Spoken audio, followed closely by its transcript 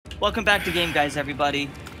Welcome back to Game Guys, everybody.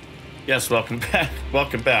 Yes, welcome back.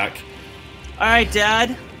 Welcome back. All right,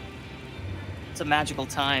 Dad. It's a magical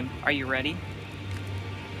time. Are you ready?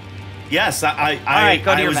 Yes, I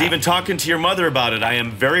was map. even talking to your mother about it. I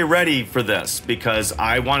am very ready for this because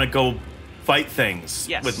I want to go fight things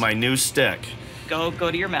with my new stick. Go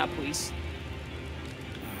to your map, please.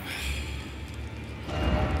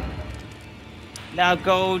 Now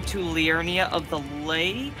go to Liurnia of the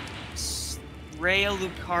Lakes, Rhea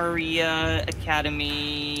Lucaria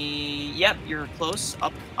Academy. Yep, you're close.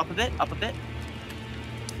 Up a bit.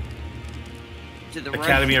 To the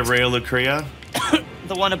Academy right. of Rhea Lucaria?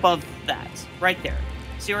 The one above that, right there.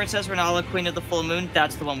 See where it says Renala, Queen of the Full Moon?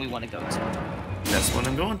 That's the one we want to go to. That's what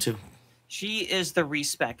I'm going to. She is the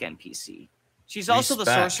RESPEC NPC. She's also the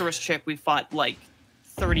sorceress chick we fought like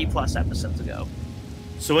 30 plus episodes ago.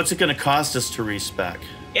 So what's it going to cost us to RESPEC?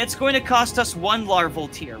 It's going to cost us 1 larval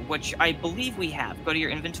tier, which I believe we have. Go to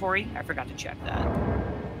your inventory. I forgot to check that.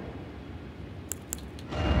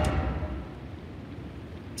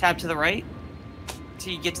 Tab to the right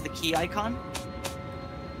till you get to the key icon.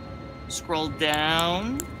 Scroll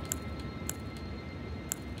down.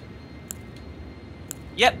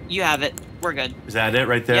 Yep, you have it. We're good. Is that it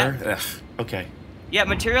right there? Yep. Okay. Yeah,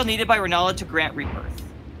 material needed by Renala to grant rebirth.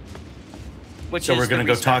 So we're gonna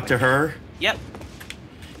go talk to her. Yep.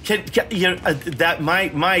 Can you know that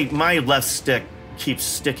my left stick keeps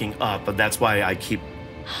sticking up, but that's why I keep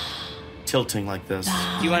tilting like this.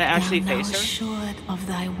 Do you want to actually face her? Assured of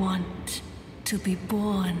thy want to be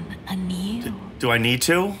born anew. Do I need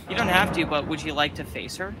to? You don't have to, but would you like to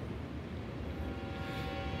face her?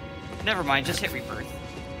 Never mind, just hit rebirth.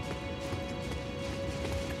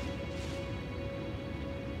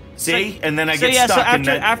 See, and then I get stuck.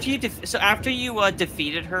 So after you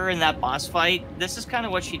defeated her in that boss fight, this is kind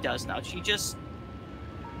of what she does now. She just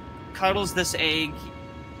cuddles this egg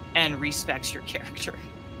and respecs your character.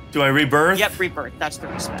 Do I rebirth? Yep, rebirth. That's the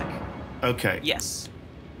respec. Okay. Yes.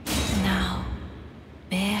 Now,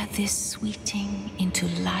 bear this sweeting into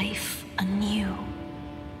life anew.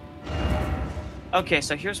 Okay,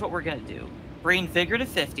 so here's what we're gonna do. Bring vigor to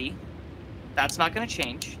 50. That's not gonna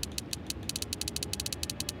change.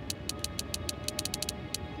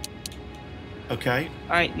 Okay.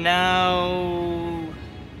 All right, now...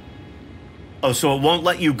 Oh, so it won't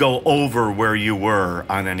let you go over where you were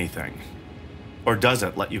on anything? Or does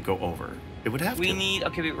it let you go over? It would have to. We need...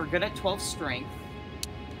 Okay, we're good at 12 strength.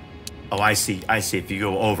 Oh, I see. If you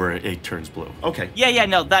go over it, it turns blue. Okay. Yeah,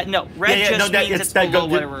 no. Red just means it's below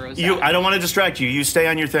whatever it was at. I don't want to distract you. You stay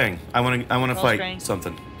on your thing. I want to fight strength.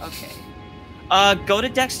 something. Okay. Go to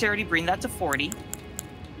dexterity, bring that to 40.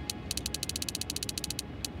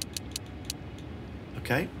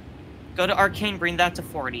 Okay. Go to arcane, bring that to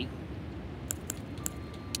 40.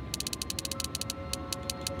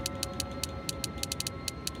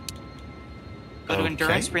 Go to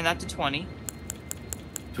endurance, bring that to 20.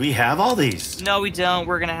 Do we have all these? No, we don't.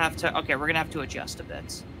 We're gonna have to. Okay, we're gonna have to adjust a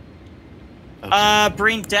bit. Okay.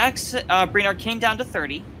 Bring dex, bring arcane down to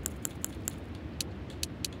 30.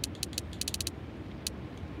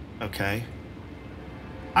 Okay.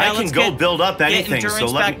 Now I can go build up anything,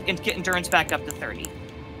 so get endurance back up to 30.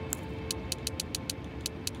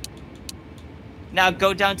 Now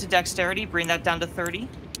go down to dexterity, bring that down to 30.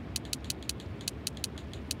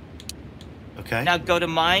 Okay. Now go to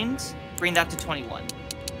mind, bring that to 21.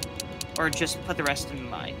 Or just put the rest in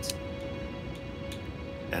mind.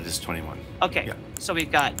 That is 21. Okay, yeah. So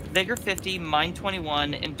we've got vigor 50, mind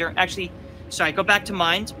 21, endurance. Actually, sorry, go back to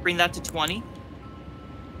mind, bring that to 20.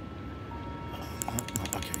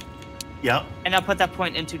 Okay. Yep. And now put that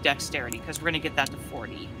point into dexterity, because we're going to get that to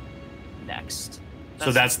 40 next.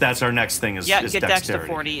 So that's our next thing is get dexterity. dex to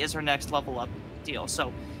 40 is our next level up deal.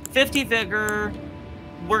 So 50 vigor,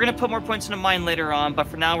 we're going to put more points into mind later on, but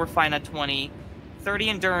for now we're fine at 20. 30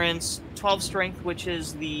 endurance, 12 strength, which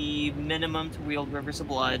is the minimum to wield Rivers of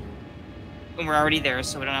Blood. And we're already there,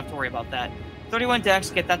 so we don't have to worry about that. 31 dex,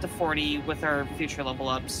 get that to 40 with our future level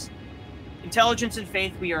ups. Intelligence and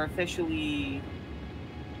faith, we are officially...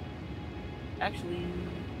 Actually...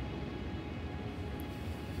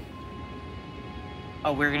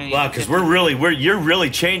 Oh, we're gonna need... Wow, because you're really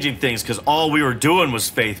changing things, because all we were doing was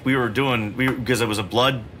faith. Because it was a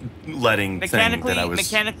bloodletting thing that I was...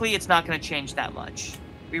 Mechanically, it's not going to change that much.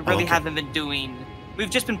 We really haven't been doing... We've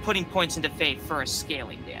just been putting points into faith for a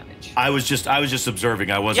scaling damage. I was just observing.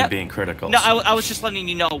 I wasn't being critical. No, so. I was just letting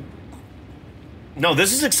you know. No,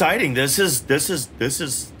 this is exciting. This is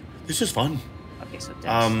fun. Okay, so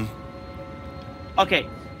dex. Okay,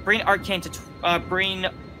 bring arcane to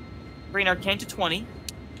bring arcane to 20.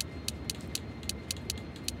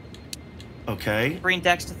 Okay. Bring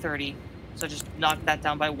Dex to 30. So just knock that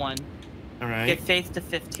down by 1. All right. Get Faith to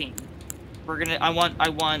 15. I want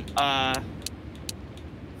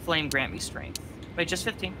Flame grant me Strength. Wait, just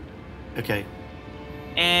 15. Okay.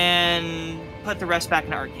 And put the rest back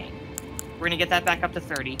in Arcane. We're gonna get that back up to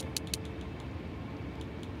 30.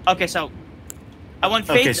 Okay, so I want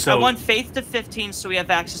Faith. Okay, so... I want Faith to 15, so we have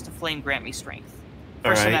access to Flame grant me Strength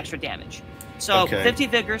for some extra damage. So 50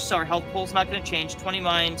 Vigor, so our health pool's not gonna change. 20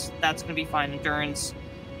 Mind, that's gonna be fine. Endurance.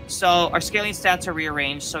 So our scaling stats are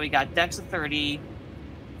rearranged. So we got Dex of 30.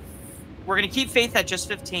 We're gonna keep Faith at just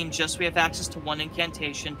 15, just so we have access to 1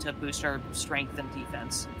 incantation to boost our strength and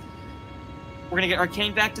defense. We're gonna get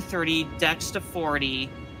Arcane back to 30, Dex to 40.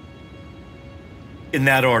 In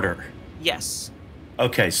that order. Yes.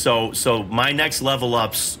 Okay, so my next level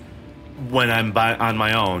ups when I'm on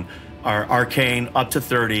my own are Arcane up to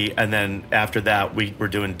 30, and then after that we're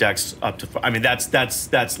doing Dex up to. I mean that's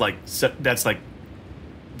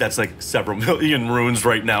like several million runes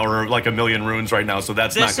right now, or like a million runes right now. So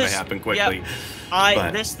that's not going to happen quickly.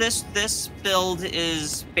 Yep. This build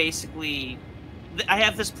is basically. I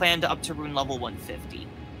have this planned up to rune level 150.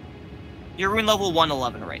 You're rune level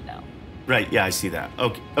 111 right now. Right. Yeah, I see that.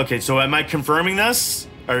 Okay. So am I confirming this?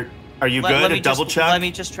 Are you good? A double check. Let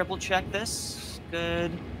me just triple check this.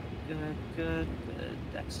 Good.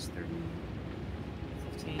 Dex is 30.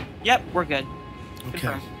 15. Yep, we're good. Okay.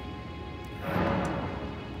 Confirm.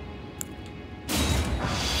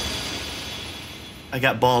 I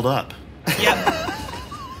got balled up. Yep.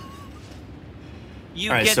 You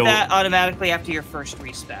get that automatically after your first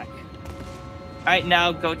respec. All right,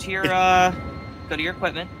 now go to your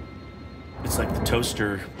equipment. It's like the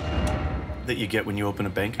toaster that you get when you open a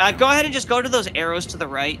bank. Go ahead and just go to those arrows to the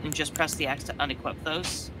right and just press the X to unequip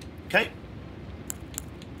those. Okay.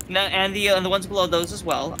 No, and the ones below those as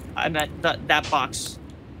well. I meant that box.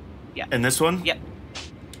 Yeah. And this one? Yep.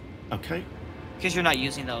 Okay. Because you're not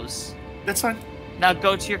using those. That's fine. Now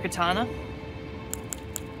go to your katana.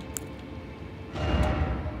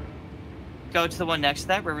 Go to the one next to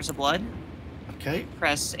that, Rivers of Blood. Okay.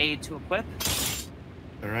 Press A to equip.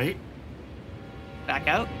 All right. Back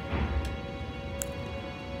out.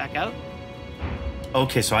 Back out.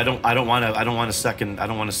 Okay, so I don't want to second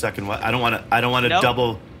Nope.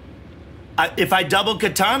 double. If I double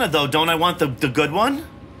katana though, don't I want the good one?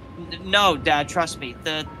 No, Dad, trust me.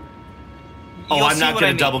 I'm not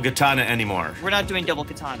going to double katana anymore. We're not doing double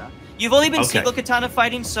katana. You've only been single katana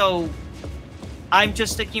fighting, so I'm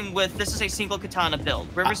just sticking with this is a single katana build.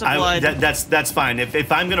 Rivers of Blood. That's fine.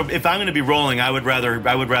 If I'm gonna be rolling, I would rather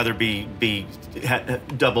be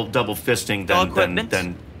double fisting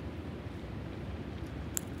than.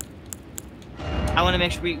 I want to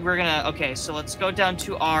make sure we're gonna. Okay, so let's go down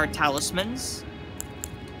to our talismans.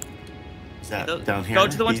 Is that down here? Go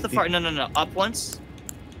to the one to the far. No. Up once.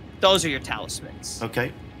 Those are your talismans.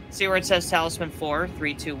 Okay. See where it says talisman 4,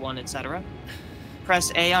 3, 2, 1, etc.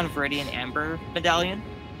 Press A on Viridian Amber Medallion.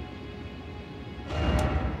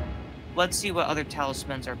 Let's see what other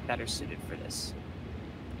talismans are better suited for this.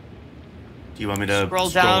 Do you want me to scroll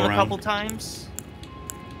down around a couple times?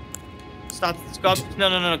 Stop. Go up.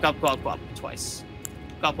 No. Go up twice.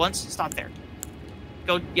 Go up once. Stop there.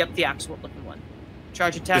 Go. Yep, the actual looking one.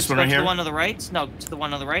 Charge attacks. Go to the one on the right. No, to the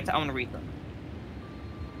one on the right. I want to read them.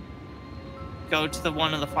 Go to the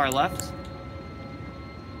one on the far left.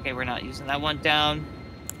 Okay, we're not using that one. Down.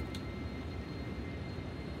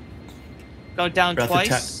 Go down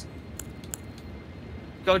twice.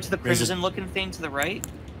 Go to the crimson-looking thing to the right.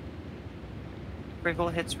 Critical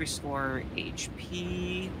hits restore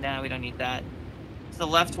HP. Nah, we don't need that. To the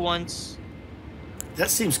left once. That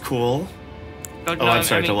seems cool. Go, I'm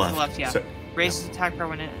sorry, to the left. To the left, yeah. So, Raises attack power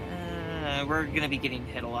when it... we're going to be getting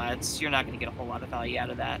hit a lot. You're not going to get a whole lot of value out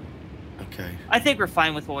of that. Okay. I think we're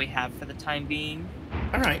fine with what we have for the time being.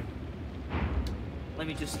 All right. Let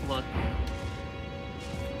me just look.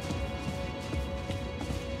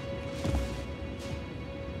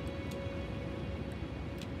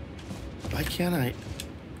 Why can't I?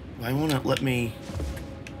 Why won't it let me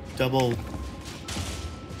double?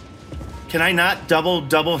 Can I not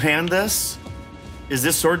double hand this? Is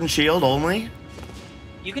this sword and shield only?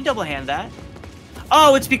 You can double hand that.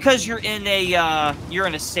 Oh, it's because you're in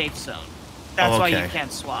a safe zone. That's why you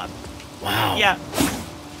can't swap. Wow. Yeah.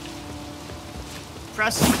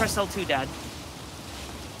 Press L2, Dad.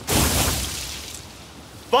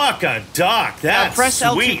 Fuck a duck. That's press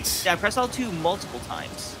sweet. L2. Yeah, press L2 multiple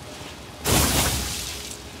times.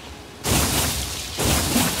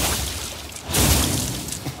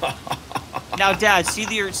 Now, Dad, see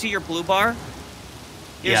your blue bar?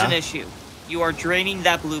 Here's an issue. You are draining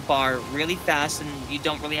that blue bar really fast, and you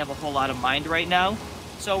don't really have a whole lot of mind right now.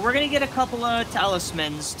 So we're gonna get a couple of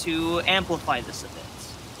talismans to amplify this a bit.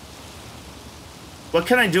 What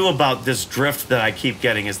can I do about this drift that I keep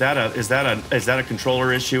getting? Is that a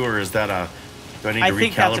controller issue, or is that a? Do I need to recalibrate? I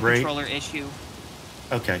think that's a controller issue.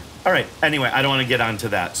 Okay. All right. Anyway, I don't want to get onto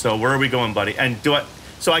that. So where are we going, buddy? And do I?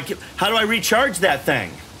 So how do I recharge that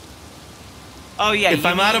thing? Oh yeah. If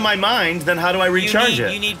I'm out of my mind, then how do I recharge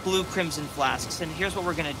it? You need blue crimson flasks, and here's what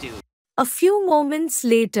we're gonna do. A few moments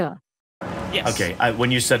later. Yes. Okay. When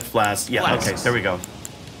you said flasks, yeah. Flasks. Okay. There we go.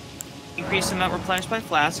 Increase amount replenished by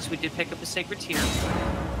flasks. We did pick up the sacred tier.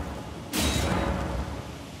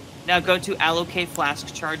 Now go to allocate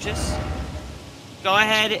flask charges. Go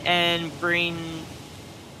ahead and bring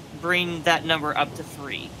that number up to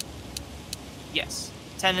 3. Yes.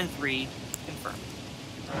 10 and 3. Confirm.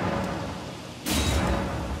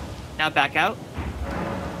 Now back out.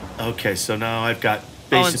 Okay, so now I've got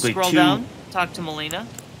basically and scroll down. Talk to Melina.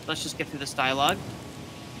 Let's just get through this dialogue.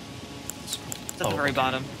 It's at the very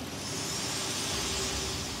bottom.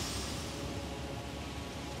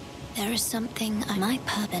 There is something I might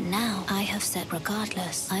but now I have said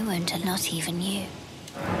regardless. I won't, not even you.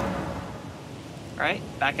 Alright,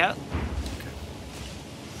 back out.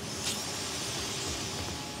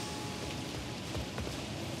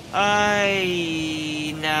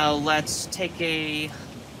 Now let's take a...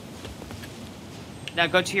 Now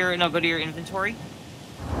go to your inventory.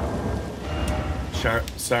 Sure,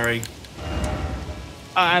 sorry.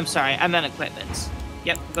 I'm sorry, I meant equipment.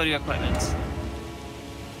 Yep, go to your equipment.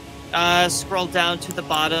 Scroll down to the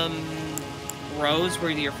bottom rows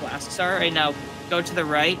where your flasks are, and now go to the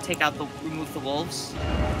right, remove the wolves.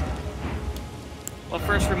 Well,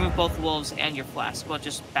 first remove both the wolves and your flask. Well,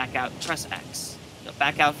 just back out, press X. No,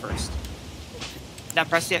 back out first. Now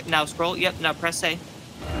press it, now scroll, yep, now press A.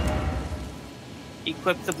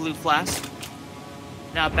 Equip the blue flask.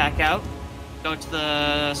 Now back out, go to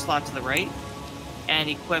the slot to the right, and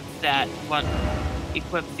equip that one,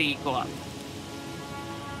 equip the, go up.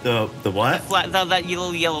 The what? That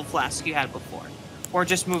little yellow flask you had before. Or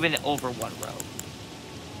just moving it over one row.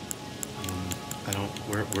 I don't,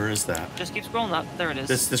 where is that? Just keep scrolling up, there it is.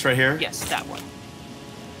 This right here? Yes, that one.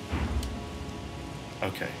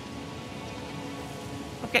 Okay.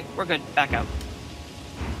 Okay, we're good, back out.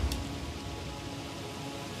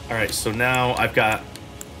 Alright, so now I've got,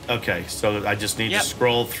 okay, so I just need to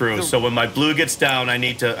scroll through. So when my blue gets down, I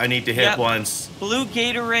need to hit once. Blue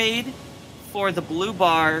Gatorade for the blue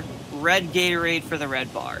bar, red Gatorade for the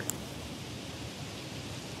red bar.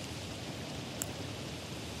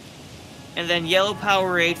 And then yellow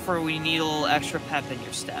Powerade for we need a little extra pep in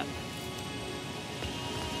your step.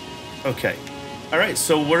 Okay. All right,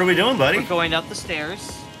 so what are we doing, buddy? We're going up the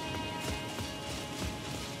stairs.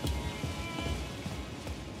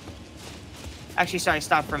 Actually, sorry,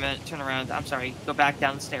 stop for a minute, turn around. I'm sorry, go back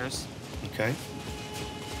down the stairs. Okay.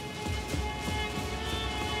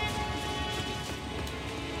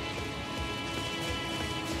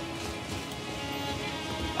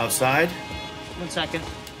 Outside? 1 second.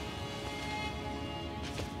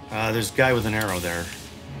 There's a guy with an arrow there.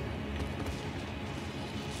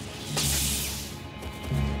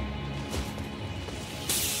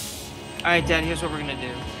 Alright, Dad, here's what we're gonna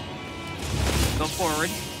do. Go forward.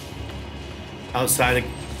 Outside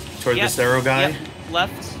toward this arrow guy? Yep.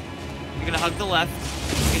 Left. You're gonna hug the left.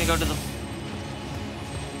 You're gonna go to the...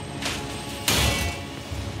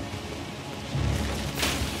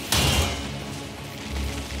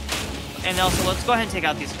 And also, let's go ahead and take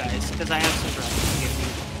out these guys, because I have some directions to give you.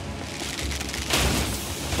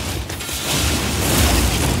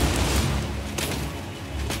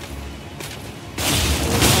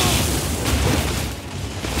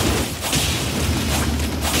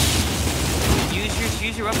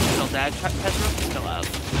 Use your weapon skill, Dad. Test your weapon skill out.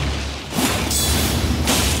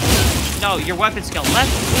 No, your weapon skill.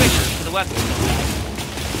 Left trigger for the weapon skill, Dad.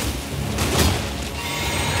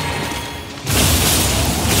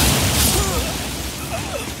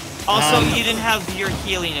 Also, you didn't have your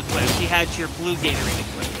healing equipped. You had your blue Gatorade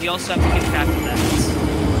equipped. You also have to get back to that.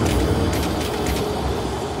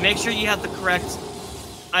 Make sure you have the correct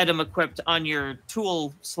item equipped on your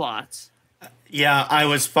tool slots. Yeah, I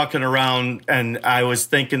was fucking around and I was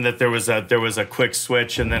thinking that there was a quick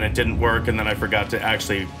switch and then it didn't work and then I forgot to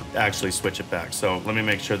actually switch it back. So let me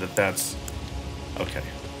make sure that that's okay.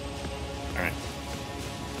 All right.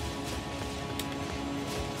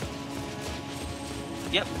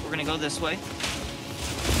 Yep, we're gonna go this way.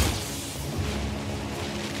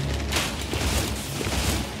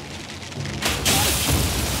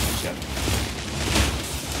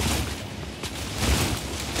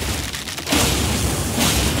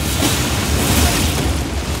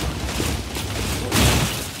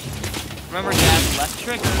 Remember, Dad, left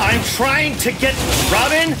trigger. I'm trying to get...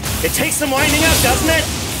 Robin, it takes some winding up, doesn't it?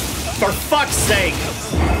 For fuck's sake.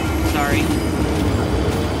 Sorry.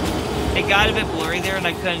 It got a bit blurry there, and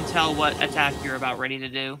I couldn't tell what attack you're about ready to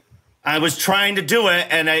do. I was trying to do it,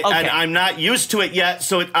 and I'm not used to it yet,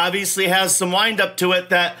 so it obviously has some wind up to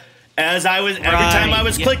it that as I was... Every time I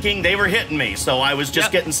was clicking, they were hitting me, so I was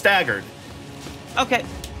just getting staggered. Okay.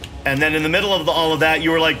 And then in the middle of all of that,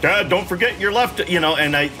 you were like, Dad, don't forget your left, you know,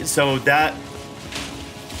 and so that...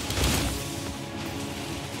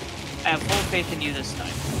 I have full faith in you this time.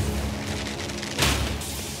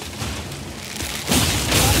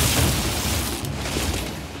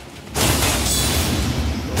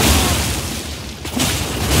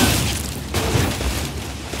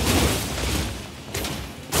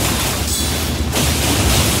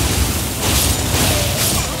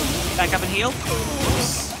 Back up and heal.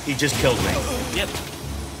 He just killed me. Yep.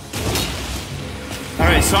 All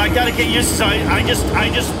right, so I gotta get used to. So I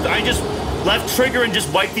just left trigger and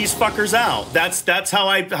just wipe these fuckers out. That's how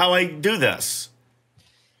I do this.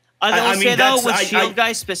 I will say though, with shield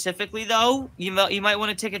guys specifically though, you might want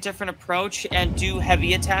to take a different approach and do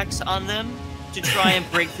heavy attacks on them to try and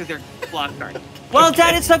break through their block guard. Well,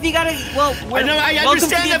 Dad, it's stuff you gotta. Well, I know, I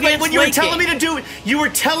understand that, but when you were telling me to do, you were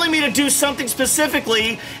telling me to do something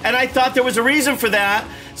specifically, and I thought there was a reason for that.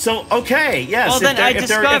 So, okay, yes. Well, then I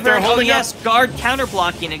discovered, oh yes, guard counter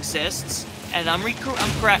blocking exists, and I'm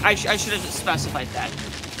correct. I should have specified that.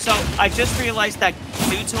 So I just realized that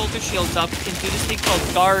dudes hold their shields up can do this thing called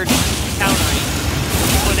guard countering,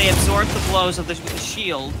 where they absorb the blows of the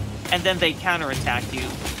shield, and then they counterattack you.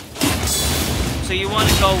 So you want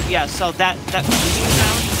to go, yeah, so that bleeding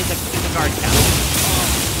sound is a guard counter.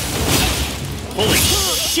 Holy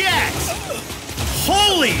shit!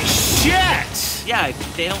 Holy shit! Yeah,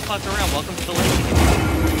 they don't fuck around. Welcome to the lake.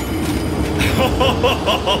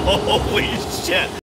 Holy shit!